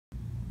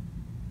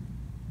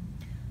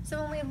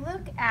So when we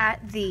look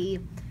at the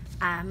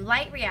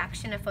light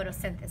reaction of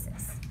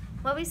photosynthesis,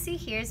 what we see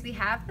here is we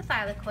have the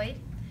thylakoid,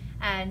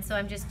 and so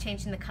I'm just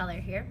changing the color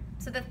here.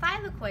 So the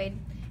thylakoid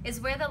is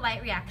where the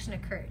light reaction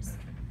occurs.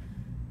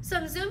 So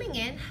I'm zooming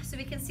in so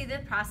we can see the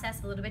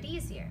process a little bit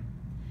easier.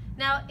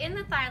 Now in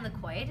the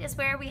thylakoid is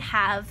where we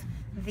have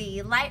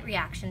the light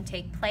reaction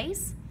take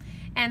place,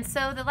 and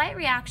so the light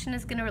reaction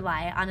is going to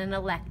rely on an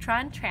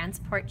electron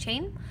transport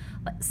chain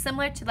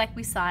similar to like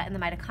we saw in the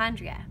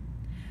mitochondria.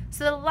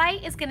 So the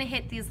light is going to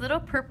hit these little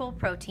purple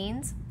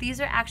proteins.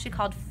 These are actually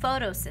called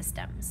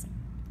photosystems.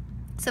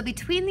 So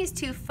between these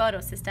two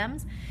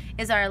photosystems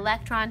is our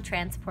electron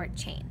transport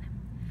chain.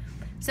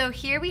 So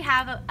here we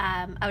have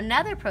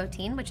another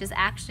protein, which is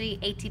actually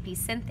ATP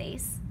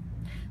synthase.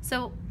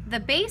 So the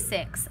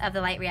basics of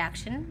the light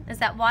reaction is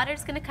that water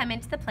is going to come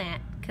into the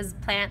plant because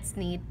plants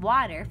need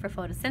water for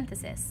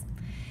photosynthesis.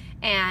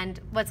 And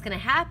what's going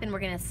to happen, we're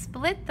going to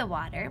split the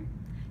water.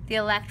 The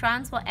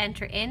electrons will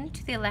enter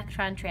into the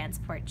electron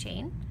transport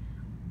chain,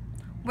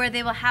 where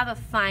they will have a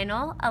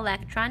final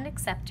electron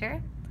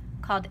acceptor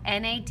called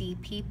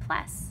NADP+.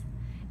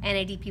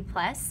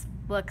 NADP+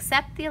 will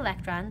accept the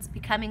electrons,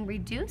 becoming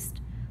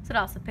reduced, so it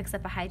also picks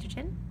up a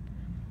hydrogen.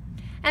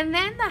 And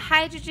then the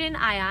hydrogen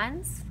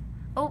ions,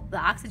 the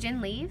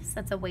oxygen leaves,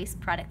 that's a waste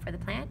product for the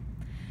plant.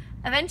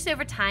 Eventually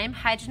over time,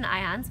 hydrogen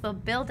ions will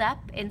build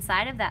up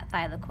inside of that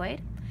thylakoid,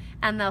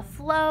 and they'll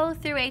flow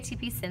through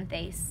ATP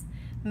synthase,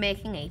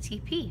 making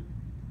ATP.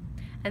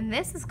 And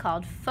this is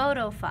called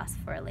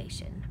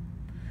photophosphorylation.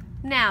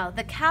 Now,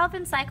 the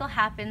Calvin cycle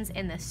happens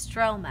in the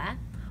stroma,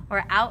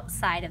 or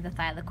outside of the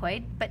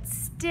thylakoid, but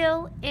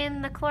still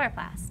in the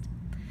chloroplast.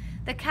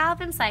 The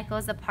Calvin cycle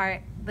is the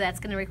part that's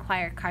going to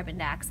require carbon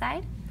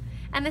dioxide,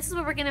 and this is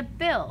what we're going to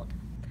build.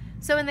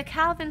 So in the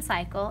Calvin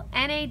cycle,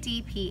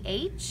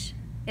 NADPH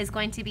is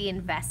going to be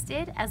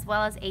invested, as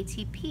well as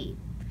ATP,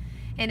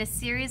 in a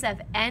series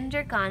of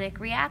endergonic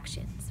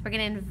reactions. We're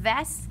going to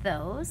invest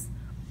those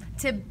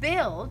to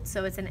build,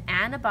 so it's an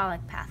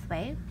anabolic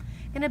pathway,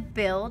 going to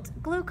build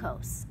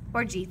glucose,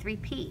 or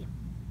G3P.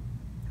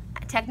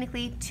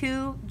 Technically,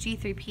 2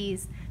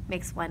 G3Ps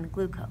makes 1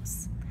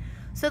 glucose.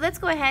 So let's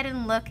go ahead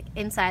and look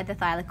inside the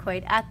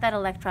thylakoid at that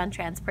electron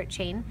transport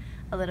chain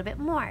a little bit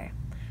more.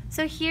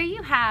 So here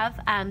you have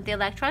the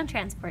electron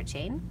transport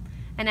chain,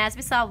 and as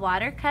we saw,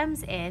 water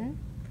comes in.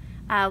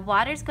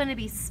 Water is going to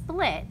be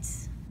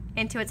split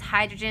into its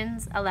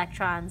hydrogens,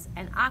 electrons,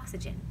 and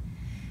oxygen.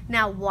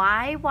 Now,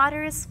 why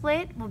water is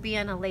split will be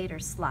on a later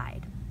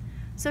slide.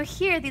 So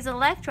here, these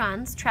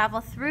electrons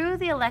travel through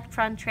the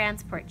electron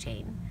transport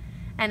chain,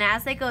 and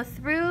as they go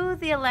through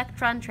the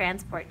electron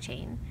transport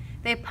chain,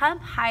 they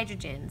pump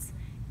hydrogens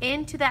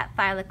into that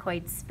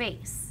thylakoid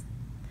space.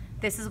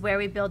 This is where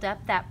we build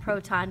up that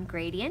proton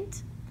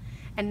gradient,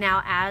 and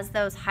now as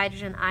those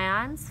hydrogen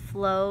ions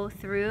flow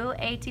through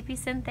ATP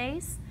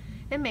synthase,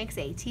 it makes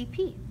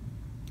ATP.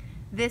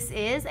 This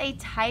is a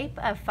type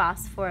of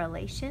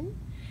phosphorylation,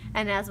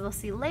 and as we'll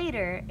see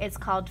later, it's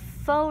called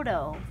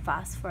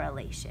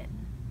photophosphorylation.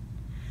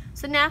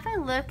 So now if I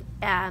look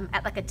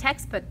at like a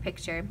textbook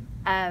picture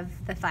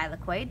of the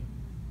thylakoid,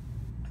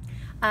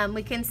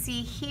 we can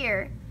see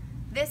here,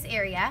 this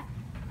area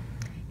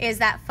is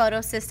that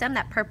photosystem,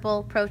 that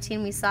purple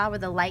protein we saw where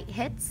the light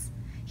hits.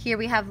 Here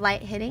we have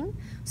light hitting,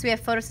 so we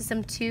have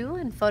photosystem 2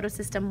 and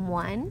photosystem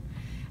 1,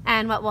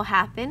 and what will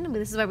happen,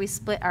 this is where we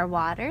split our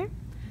water.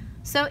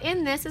 So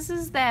in this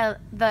is the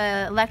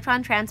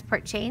electron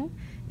transport chain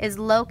is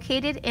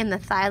located in the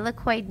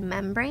thylakoid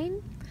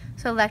membrane.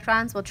 So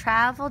electrons will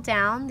travel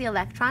down the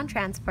electron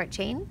transport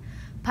chain,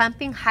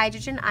 pumping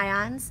hydrogen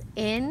ions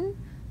in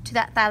to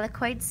that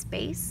thylakoid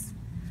space.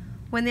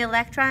 When the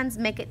electrons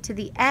make it to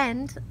the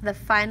end, the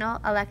final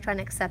electron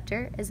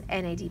acceptor is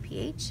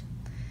NADPH.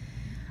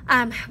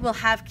 We'll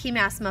have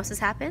chemoosmosis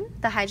happen.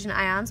 The hydrogen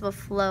ions will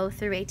flow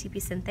through ATP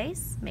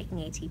synthase, making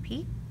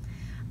ATP.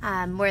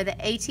 Where the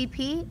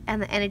ATP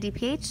and the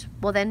NADPH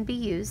will then be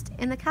used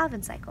in the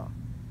Calvin cycle.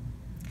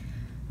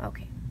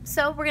 Okay,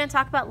 so we're going to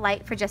talk about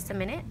light for just a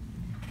minute.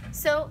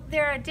 So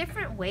there are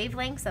different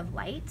wavelengths of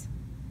light,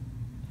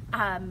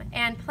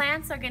 and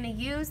plants are going to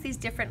use these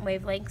different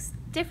wavelengths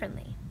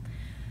differently.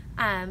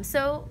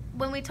 So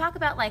when we talk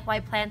about like why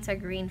plants are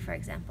green, for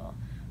example,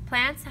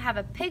 plants have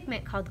a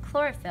pigment called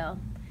chlorophyll,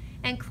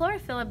 and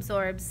chlorophyll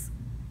absorbs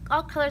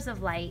all colors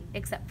of light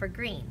except for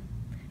green.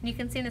 And you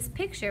can see in this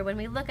picture, when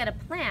we look at a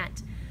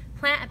plant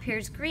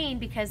appears green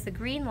because the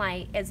green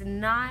light is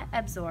not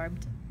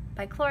absorbed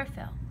by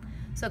chlorophyll.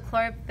 So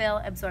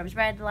chlorophyll absorbs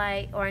red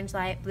light, orange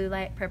light, blue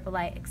light, purple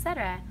light,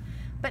 etc.,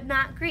 but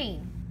not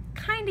green.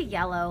 Kind of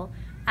yellow,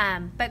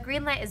 but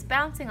green light is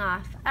bouncing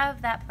off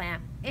of that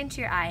plant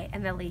into your eye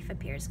and the leaf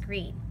appears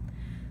green.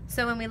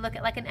 So when we look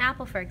at like an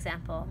apple, for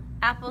example,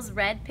 apple's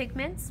red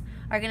pigments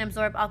are going to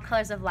absorb all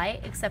colors of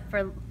light except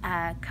for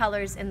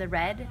colors in the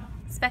red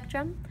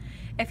spectrum.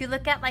 If you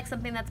look at like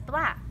something that's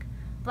black,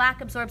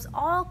 black absorbs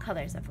all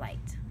colors of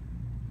light.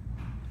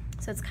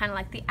 So it's kind of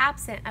like the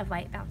absence of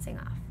light bouncing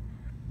off.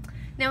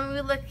 Now when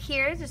we look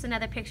here, there's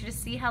another picture to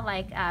see how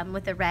like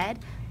with the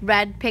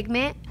red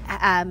pigment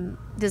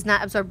does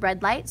not absorb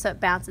red light, so it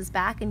bounces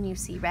back and you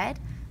see red.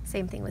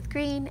 Same thing with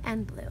green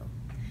and blue.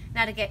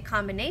 Now to get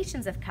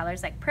combinations of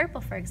colors, like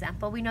purple for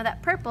example, we know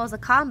that purple is a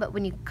combo.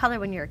 When you color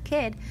when you're a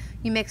kid,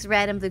 you mix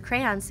red and blue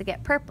crayons to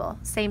get purple.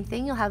 Same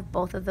thing, you'll have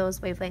both of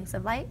those wavelengths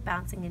of light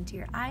bouncing into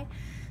your eye,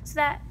 so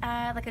that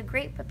like a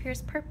grape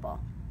appears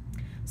purple.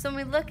 So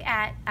when we look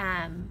at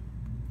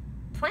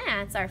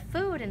plants, our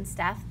food and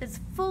stuff, is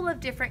full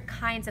of different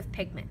kinds of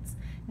pigments,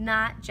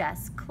 not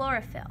just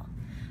chlorophyll.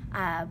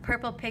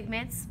 Purple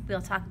pigments,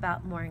 we'll talk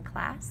about more in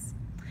class.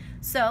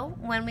 So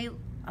when we,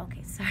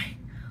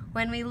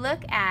 when we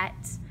look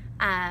at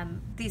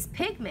these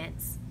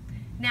pigments,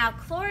 now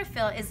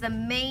chlorophyll is the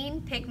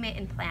main pigment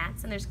in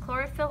plants, and there's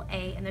chlorophyll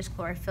A and there's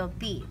chlorophyll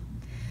B.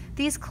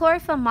 These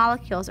chlorophyll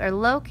molecules are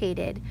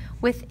located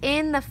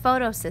within the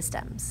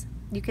photosystems.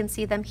 You can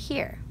see them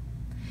here.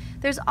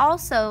 There's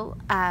also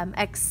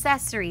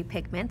accessory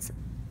pigments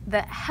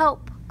that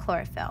help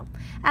chlorophyll,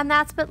 and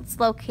that's what's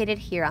located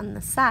here on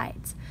the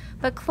sides.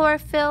 But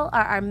chlorophyll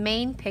are our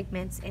main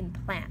pigments in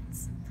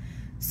plants.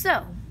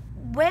 So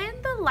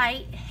when the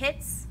light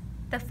hits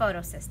the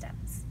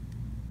photosystems,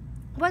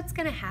 what's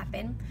going to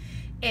happen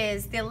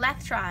is the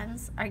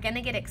electrons are going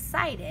to get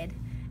excited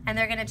and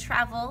they're going to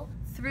travel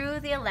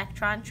through the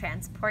electron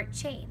transport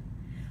chain.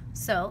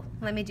 So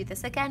let me do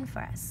this again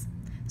for us.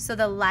 So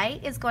the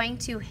light is going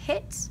to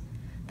hit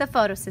the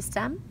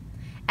photosystem,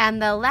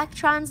 and the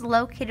electrons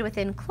located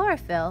within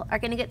chlorophyll are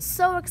going to get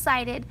so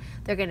excited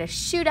they're going to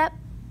shoot up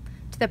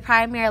to the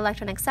primary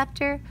electron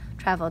acceptor,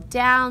 travel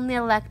down the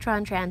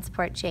electron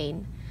transport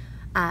chain,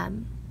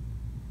 and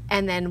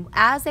then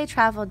as they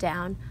travel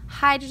down,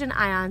 hydrogen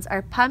ions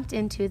are pumped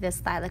into this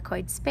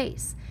thylakoid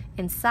space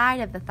inside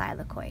of the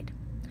thylakoid.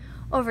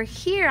 Over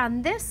here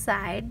on this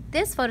side,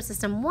 this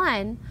photosystem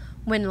 1,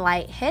 when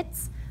light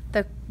hits,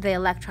 the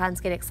electrons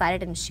get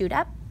excited and shoot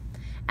up,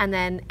 and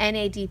then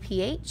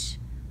NADPH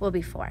will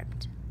be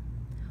formed.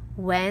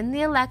 When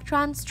the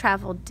electrons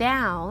travel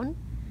down,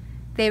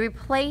 they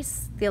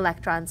replace the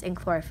electrons in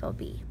chlorophyll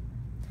B.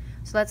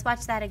 So let's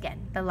watch that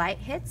again. The light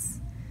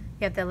hits,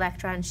 you have the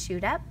electrons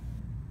shoot up.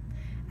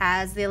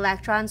 As the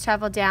electrons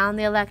travel down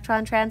the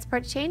electron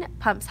transport chain, it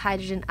pumps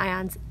hydrogen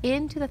ions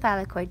into the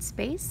thylakoid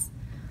space.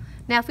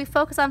 Now if we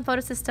focus on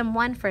photosystem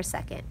 1 for a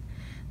second,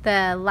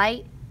 the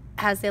light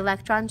has the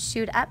electrons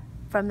shoot up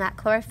from that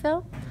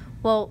chlorophyll.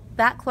 Well,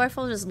 that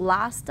chlorophyll just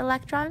lost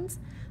electrons,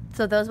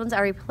 so those ones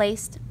are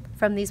replaced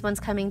from these ones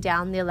coming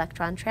down the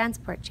electron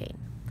transport chain.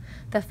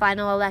 The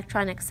final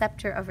electron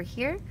acceptor over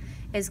here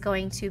is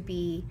going to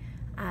be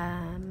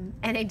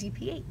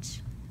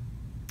NADPH.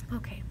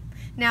 Okay,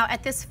 now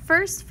at this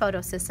first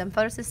photosystem,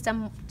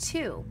 photosystem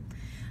 2,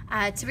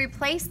 to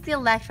replace the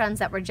electrons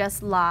that were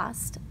just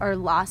lost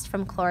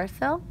from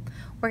chlorophyll,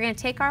 we're going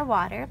to take our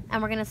water and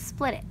we're going to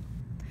split it.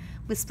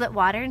 We split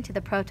water into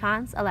the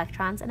protons,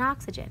 electrons, and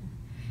oxygen.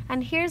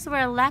 And here's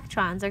where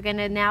electrons are going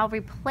to now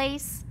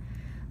replace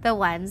the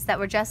ones that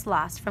were just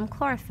lost from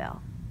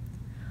chlorophyll.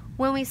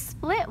 When we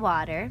split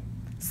water,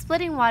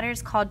 splitting water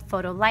is called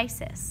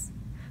photolysis.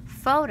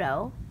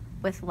 Photo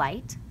with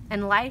light,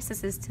 and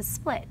lysis is to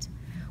split.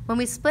 When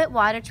we split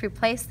water to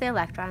replace the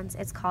electrons,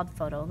 it's called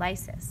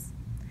photolysis.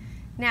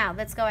 Now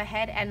let's go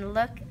ahead and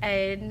look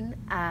in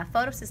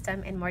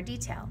photosystem in more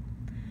detail.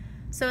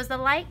 So as the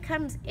light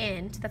comes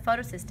into the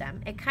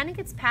photosystem, it kind of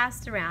gets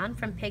passed around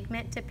from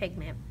pigment to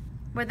pigment,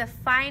 where the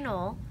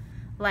final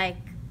light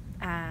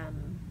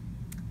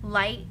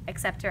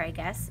acceptor, I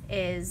guess,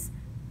 is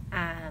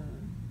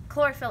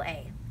chlorophyll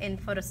A in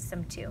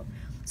photosystem 2.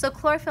 So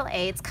chlorophyll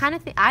A, it's kind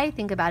of, I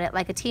think about it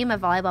like a team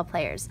of volleyball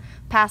players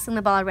passing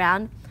the ball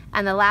around,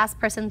 and the last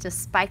person to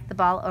spike the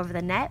ball over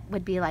the net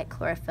would be like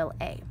chlorophyll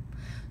A.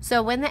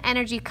 So when the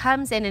energy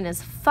comes in and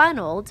is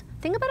funneled,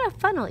 think about a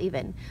funnel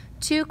even,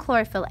 to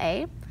chlorophyll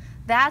A,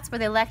 that's where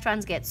the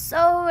electrons get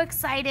so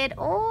excited,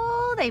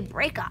 oh, they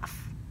break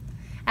off.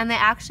 And they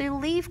actually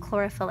leave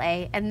chlorophyll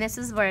A, and this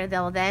is where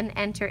they'll then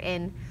enter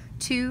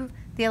into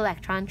the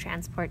electron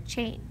transport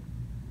chain.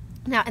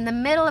 Now, in the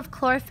middle of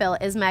chlorophyll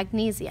is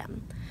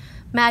magnesium.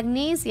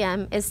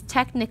 Magnesium is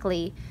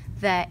technically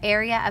the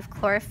area of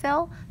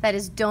chlorophyll that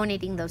is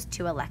donating those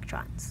 2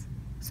 electrons.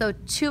 So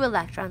 2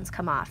 electrons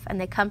come off, and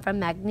they come from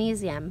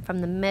magnesium from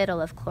the middle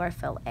of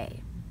chlorophyll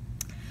A.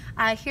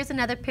 Here's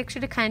another picture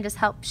to kind of just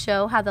help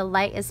show how the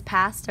light is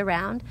passed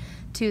around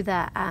to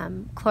the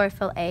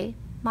chlorophyll A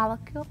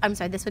molecule. I'm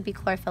sorry, this would be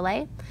chlorophyll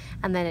A,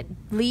 and then it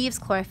leaves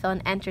chlorophyll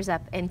and enters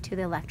up into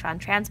the electron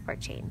transport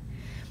chain.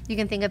 You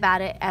can think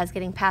about it as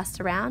getting passed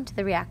around to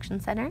the reaction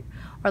center,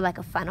 or like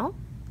a funnel.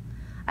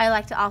 I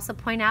like to also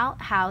point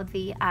out how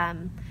the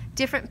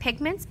different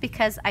pigments,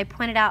 because I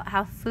pointed out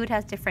how food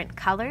has different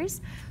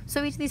colors,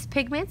 so each of these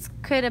pigments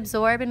could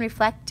absorb and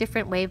reflect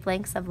different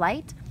wavelengths of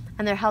light,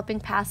 and they're helping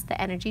pass the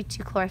energy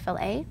to chlorophyll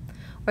A,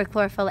 where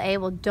chlorophyll A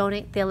will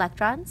donate the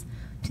electrons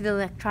to the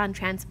electron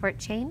transport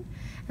chain,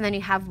 and then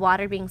you have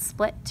water being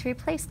split to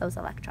replace those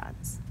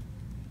electrons.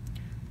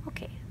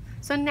 Okay,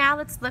 so now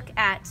let's look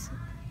at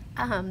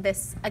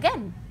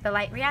again, the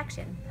light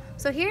reaction.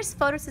 So here's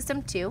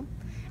photosystem 2,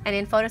 and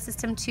in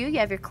photosystem 2 you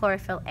have your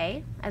chlorophyll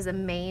A as a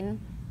main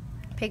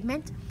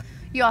pigment.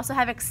 You also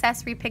have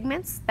accessory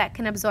pigments that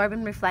can absorb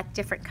and reflect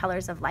different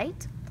colors of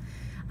light.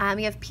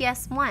 You have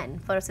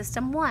PS1,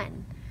 photosystem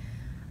 1,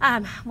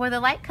 where the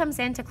light comes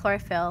into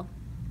chlorophyll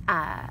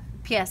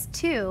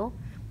PS2,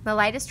 the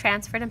light is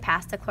transferred and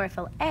passed to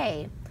chlorophyll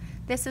A.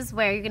 This is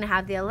where you're going to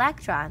have the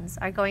electrons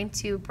are going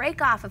to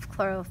break off of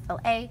chlorophyll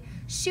A,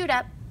 shoot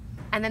up,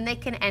 and then they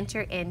can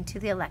enter into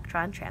the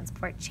electron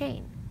transport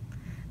chain.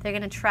 They're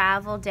going to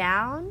travel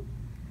down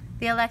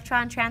the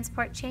electron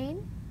transport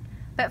chain.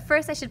 But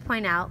first I should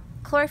point out,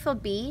 chlorophyll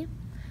B,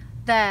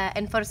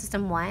 in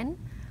photosystem 1,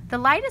 the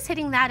light is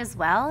hitting that as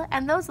well,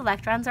 and those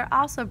electrons are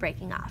also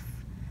breaking off.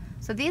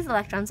 So these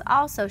electrons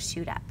also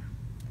shoot up.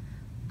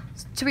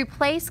 To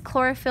replace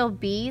chlorophyll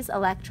B's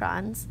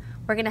electrons,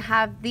 we're going to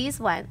have these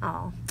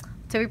to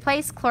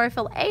replace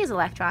chlorophyll A's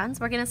electrons,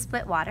 we're going to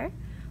split water,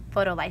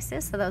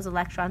 photolysis, so those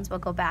electrons will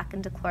go back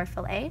into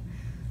chlorophyll A,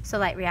 so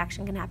light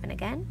reaction can happen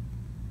again.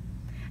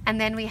 And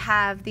then we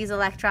have these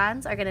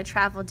electrons are going to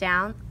travel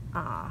down,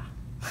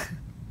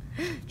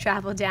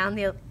 travel down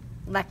the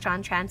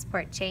electron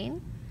transport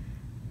chain.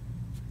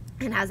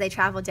 And as they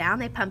travel down,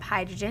 they pump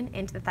hydrogen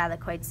into the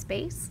thylakoid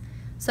space.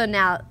 So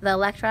now the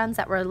electrons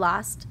that were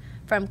lost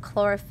from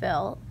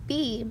chlorophyll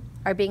B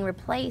are being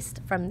replaced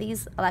from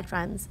these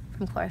electrons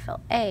from chlorophyll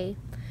A.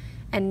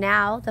 And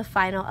now the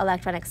final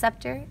electron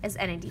acceptor is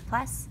NAD+.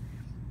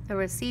 They'll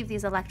receive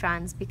these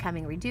electrons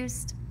becoming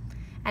reduced,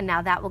 and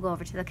now that will go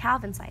over to the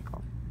Calvin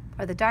cycle,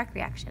 or the dark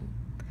reaction.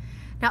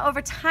 Now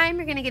over time,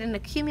 you're going to get an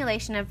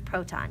accumulation of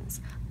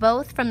protons,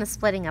 both from the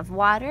splitting of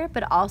water,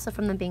 but also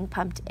from them being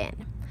pumped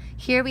in.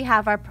 Here we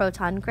have our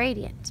proton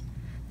gradient.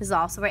 This is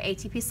also where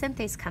ATP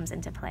synthase comes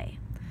into play.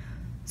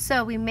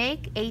 So we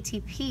make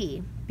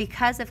ATP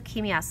because of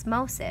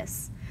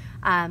chemiosmosis,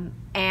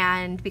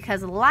 and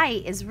because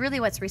light is really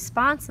what's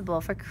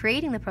responsible for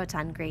creating the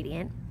proton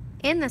gradient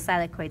in the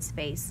thylakoid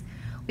space.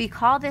 We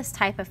call this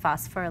type of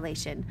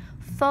phosphorylation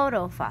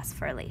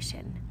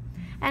photophosphorylation.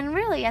 And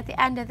really, at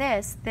the end of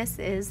this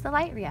is the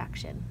light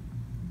reaction.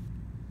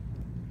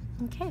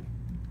 Okay.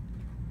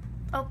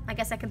 Oh, I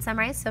guess I can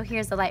summarize. So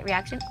here's the light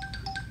reaction.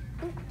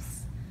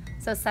 Oops.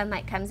 So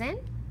sunlight comes in.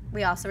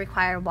 We also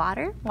require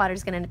water. Water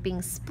is going to end up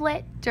being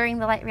split during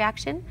the light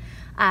reaction,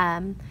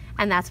 and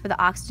that's where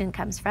the oxygen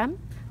comes from.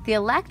 The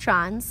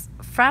electrons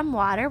from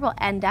water will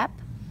end up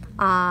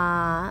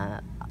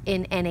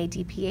in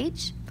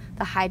NADPH.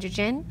 The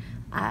hydrogen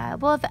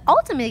will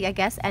ultimately, I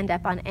guess, end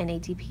up on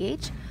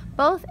NADPH.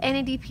 Both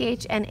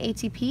NADPH and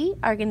ATP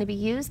are going to be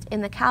used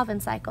in the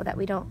Calvin cycle that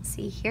we don't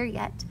see here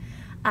yet.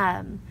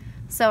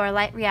 So our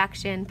light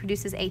reaction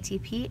produces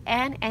ATP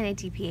and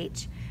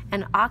NADPH,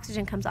 and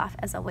oxygen comes off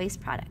as a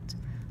waste product.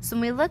 So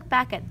when we look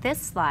back at this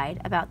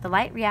slide about the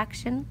light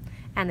reaction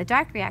and the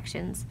dark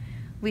reactions,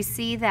 we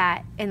see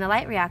that in the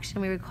light reaction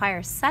we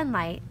require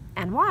sunlight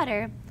and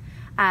water,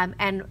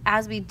 and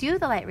as we do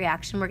the light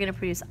reaction, we're going to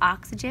produce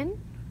oxygen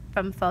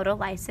from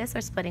photolysis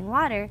or splitting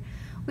water.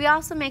 We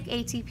also make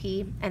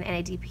ATP and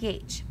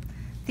NADPH.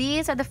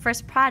 These are the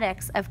first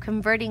products of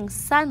converting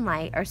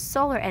sunlight or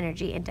solar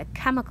energy into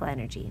chemical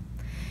energy.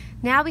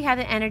 Now we have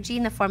the energy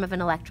in the form of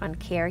an electron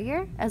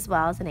carrier as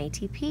well as an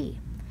ATP.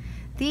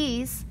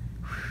 These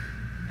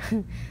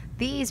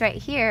right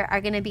here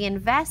are going to be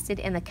invested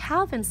in the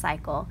Calvin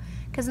cycle,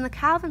 because in the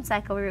Calvin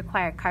cycle we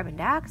require carbon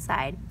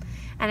dioxide,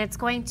 and it's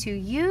going to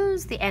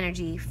use the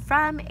energy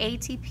from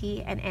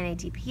ATP and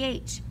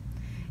NADPH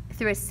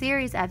through a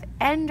series of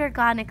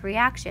endergonic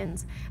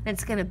reactions, and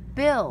it's going to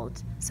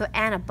build, so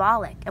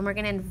anabolic, and we're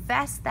going to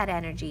invest that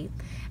energy,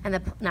 and the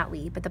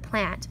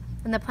plant,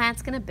 and the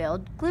plant's going to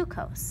build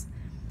glucose.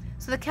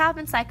 So the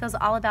Calvin cycle is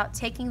all about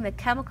taking the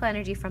chemical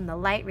energy from the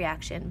light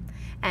reaction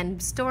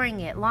and storing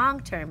it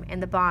long-term in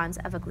the bonds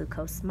of a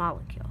glucose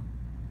molecule.